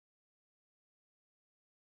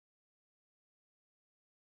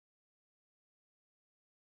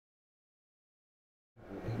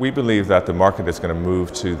We believe that the market is going to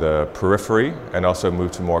move to the periphery and also move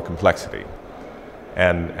to more complexity.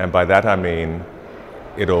 And by that I mean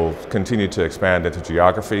it'll continue to expand into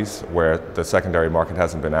geographies where the secondary market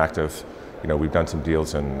hasn't been active. You know, we've done some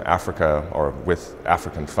deals in Africa or with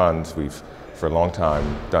African funds. We've, for a long time,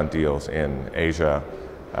 done deals in Asia,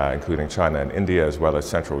 including China and India, as well as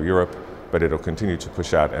Central Europe, but it'll continue to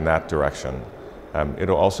push out in that direction.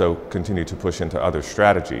 It'll also continue to push into other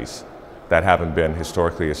strategies that haven't been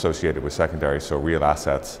historically associated with secondaries, so real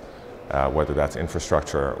assets, whether that's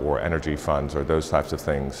infrastructure or energy funds or those types of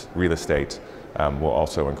things. Real estate will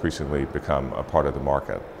also increasingly become a part of the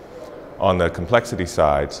market. On the complexity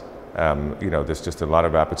side, you know, there's just a lot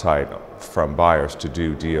of appetite from buyers to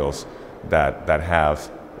do deals that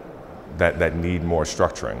need more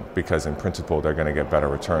structuring, because in principle they're going to get better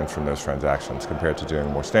returns from those transactions compared to doing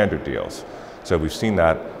more standard deals. So we've seen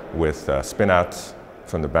that with spin-outs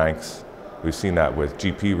from the banks. We've seen that with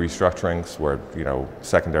GP restructurings, where, you know,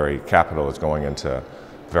 secondary capital is going into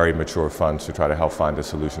very mature funds to try to help find a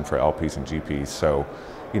solution for LPs and GPs. So,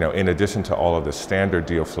 you know, in addition to all of the standard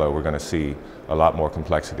deal flow, we're going to see a lot more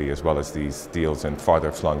complexity, as well as these deals in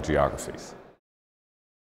farther flung geographies.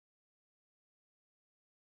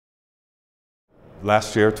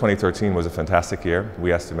 Last year, 2013, was a fantastic year.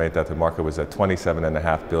 We estimate that the market was at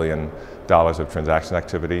 $27.5 billion of transaction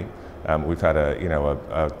activity. We've had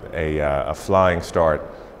a flying start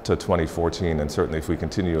to 2014, and certainly if we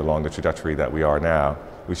continue along the trajectory that we are now,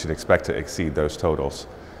 we should expect to exceed those totals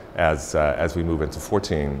as we move into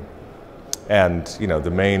 2014. And, you know, the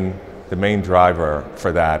main driver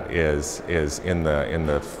for that is in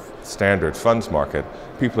the standard funds market.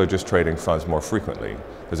 People are just trading funds more frequently.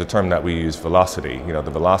 There's a term that we use, velocity. You know, the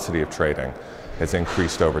velocity of trading has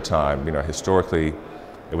increased over time. You know, historically,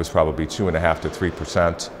 it was probably 2.5% to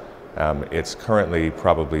 3%. It's currently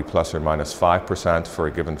probably plus or minus 5% for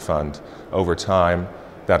a given fund. Over time,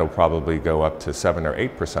 that'll probably go up to 7 or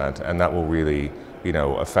 8%, and that will really, you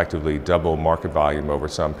know, effectively double market volume over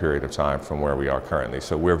some period of time from where we are currently.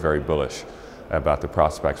 So we're very bullish about the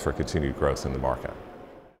prospects for continued growth in the market.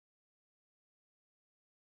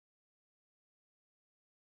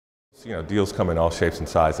 You know, deals come in all shapes and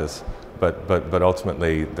sizes, but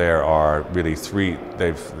ultimately there are really three.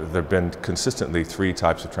 There've been consistently three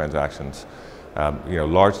types of transactions. You know,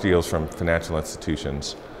 large deals from financial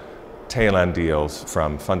institutions, tail end deals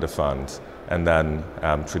from fund to fund, and then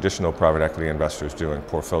traditional private equity investors doing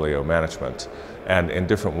portfolio management. And in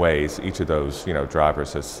different ways, each of those, you know,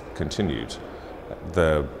 drivers has continued.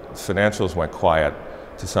 The financials went quiet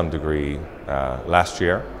to some degree last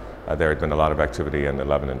year. There had been a lot of activity in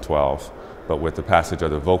 11 and 12, but with the passage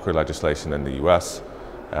of the Volcker legislation in the U.S.,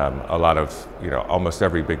 a lot of, you know, almost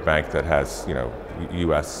every big bank that has, you know,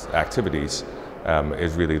 U.S. activities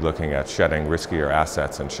is really looking at shedding riskier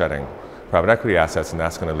assets and shedding private equity assets, and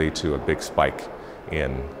that's going to lead to a big spike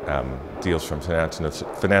in deals from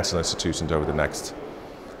financial institutions over the next,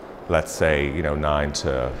 let's say, you know, 9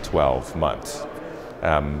 to 12 months.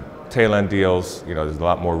 Tail end deals, you know, there's a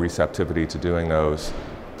lot more receptivity to doing those.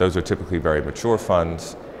 Those are typically very mature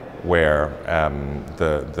funds where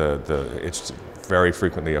it's very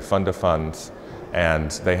frequently a fund of funds, and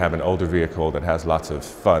they have an older vehicle that has lots of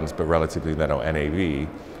funds but relatively little NAV.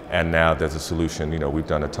 And now there's a solution. You know, we've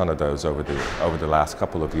done a ton of those over the last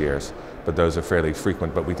couple of years, but those are fairly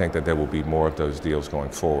frequent. But we think that there will be more of those deals going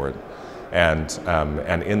forward. And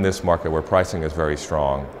in this market where pricing is very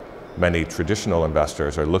strong, many traditional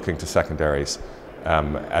investors are looking to secondaries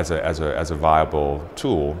as a viable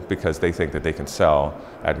tool, because they think that they can sell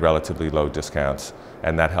at relatively low discounts,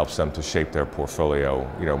 and that helps them to shape their portfolio,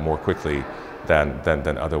 you know, more quickly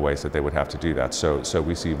than other ways that they would have to do that. So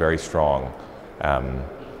we see very strong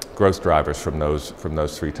growth drivers from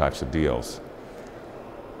those three types of deals.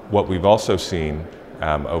 What we've also seen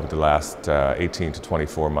over the last 18 to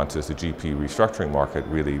 24 months is the GP restructuring market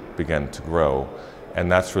really began to grow,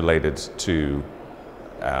 and that's related to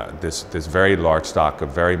this very large stock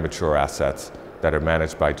of very mature assets that are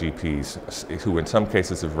managed by GPs who in some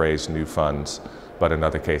cases have raised new funds, but in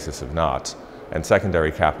other cases have not. And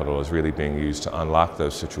secondary capital is really being used to unlock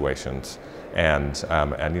those situations. And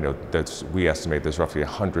you know, we estimate there's roughly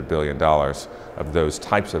 $100 billion of those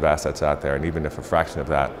types of assets out there, and even if a fraction of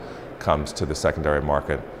that comes to the secondary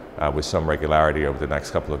market with some regularity over the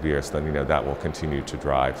next couple of years, then, you know, that will continue to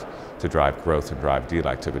drive growth and drive deal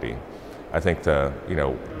activity. I think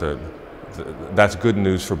that's good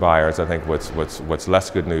news for buyers. I think what's less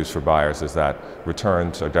good news for buyers is that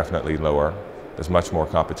returns are definitely lower. There's much more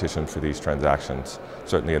competition for these transactions.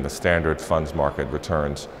 Certainly in the standard funds market,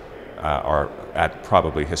 returns are at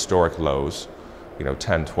probably historic lows, you know,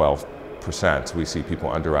 10, 12 8%, we see people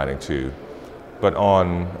underwriting to. But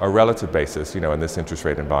on a relative basis, in this interest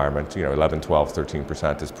rate environment, 11, 12,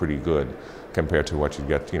 13% is pretty good compared to what you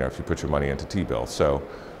get, if you put your money into T-bills. So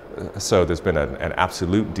there's been an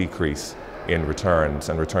absolute decrease in returns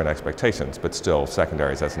and return expectations, but still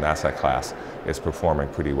secondaries as an asset class is performing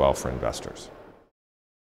pretty well for investors.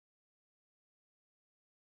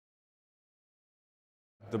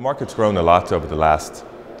 The market's grown a lot over the last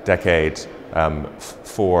decade.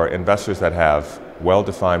 For investors that have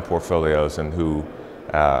well-defined portfolios and who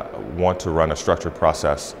want to run a structured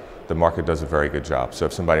process, the market does a very good job. So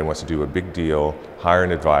if somebody wants to do a big deal, hire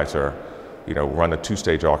an advisor, run a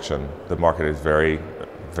two-stage auction, the market is very,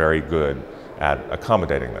 very good at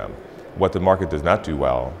accommodating them. What the market does not do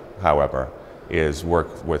well, however, is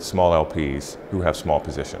work with small LPs who have small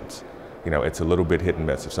positions. It's a little bit hit and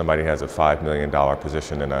miss. If somebody has a $5 million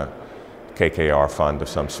position in a KKR fund of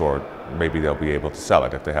some sort, maybe they'll be able to sell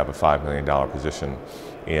it. If they have a $5 million position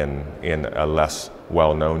in a less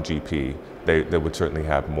well-known GP, they would certainly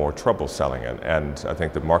have more trouble selling it. And I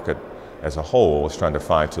think the market as a whole is trying to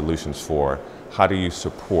find solutions for how do you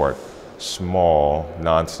support small,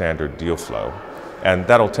 non-standard deal flow. And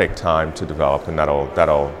that'll take time to develop, and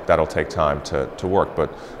that'll take time to work.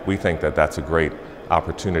 But we think that that's a great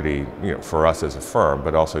opportunity, for us as a firm,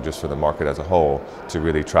 but also just for the market as a whole, to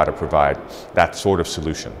really try to provide that sort of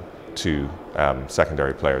solution to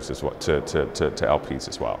secondary players as well, to LPs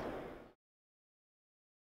as well.